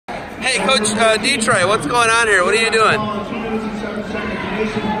Hey, Coach DeTray, what's going on here? What are you doing?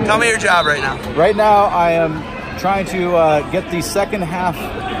 Tell me your job right now. Right now, I am trying to get the second half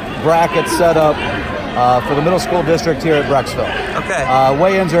bracket set up for the middle school district here at Brecksville. Okay.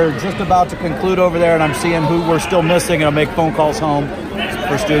 Weigh-ins are just about to conclude over there, and I'm seeing who we're still missing, and I'll make phone calls home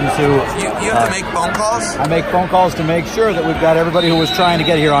for students who... You have to make phone calls? I make phone calls to make sure that we've got everybody who was trying to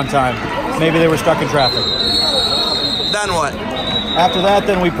get here on time. Maybe they were stuck in traffic. Then what? After that,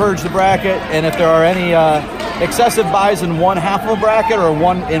 then we purge the bracket, and if there are any excessive buys in one half of a bracket or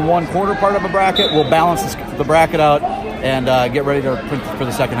in one quarter part of a bracket, we'll balance the bracket out and get ready to print for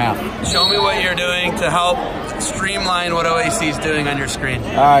the second half. Show me what you're doing to help streamline what OAC is doing on your screen.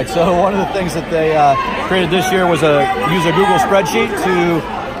 All right, so one of the things that they created this year was use a Google spreadsheet to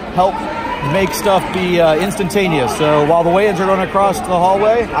help make stuff be instantaneous. So while the weigh-ins are going across the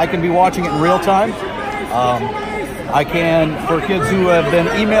hallway, I can be watching it in real time. I can, for kids who have been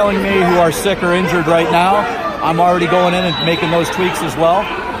emailing me who are sick or injured right now, I'm already going in and making those tweaks as well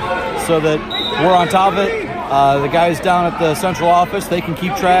so that we're on top of it. The guys down at the central office, they can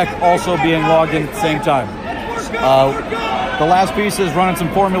keep track, also being logged in at the same time. The last piece is running some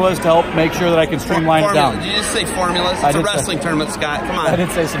formulas to help make sure that I can streamline it down. Did you just say formulas? It's a wrestling tournament, Scott. Come on. I did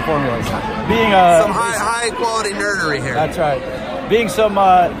say some formulas. Being some high quality nerdery here. That's right. Being some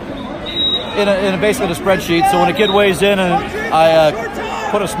in a basically a spreadsheet, so when a kid weighs in and I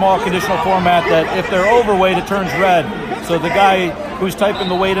put a small conditional format that if they're overweight, it turns red. So the guy who's typing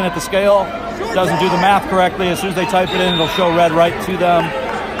the weight in at the scale doesn't do the math correctly. As soon as they type it in, it'll show red right to them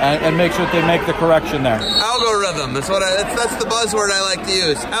and make sure that they make the correction there. Algorithm, that's the buzzword I like to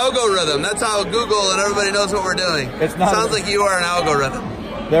use. Algorithm, that's how Google and everybody knows what we're doing. It sounds like you are an algorithm.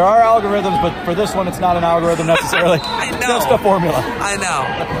 There are algorithms, but for this one, it's not an algorithm necessarily. I know. Just a formula. I know.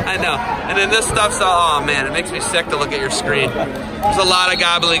 And then this stuff's all, oh man, it makes me sick to look at your screen. There's a lot of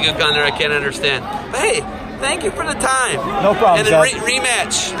gobbledygook on there I can't understand. But hey, thank you for the time. No problem, And then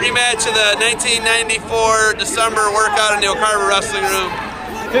rematch of the 1994 December workout in the Carver Wrestling Room.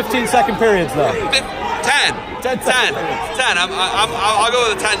 15-second periods, though. 10. I'll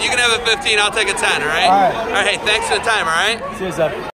go with a 10. You can have a 15. I'll take a 10. All right. All right. Hey, thanks for the time. All right. See you, Zeb.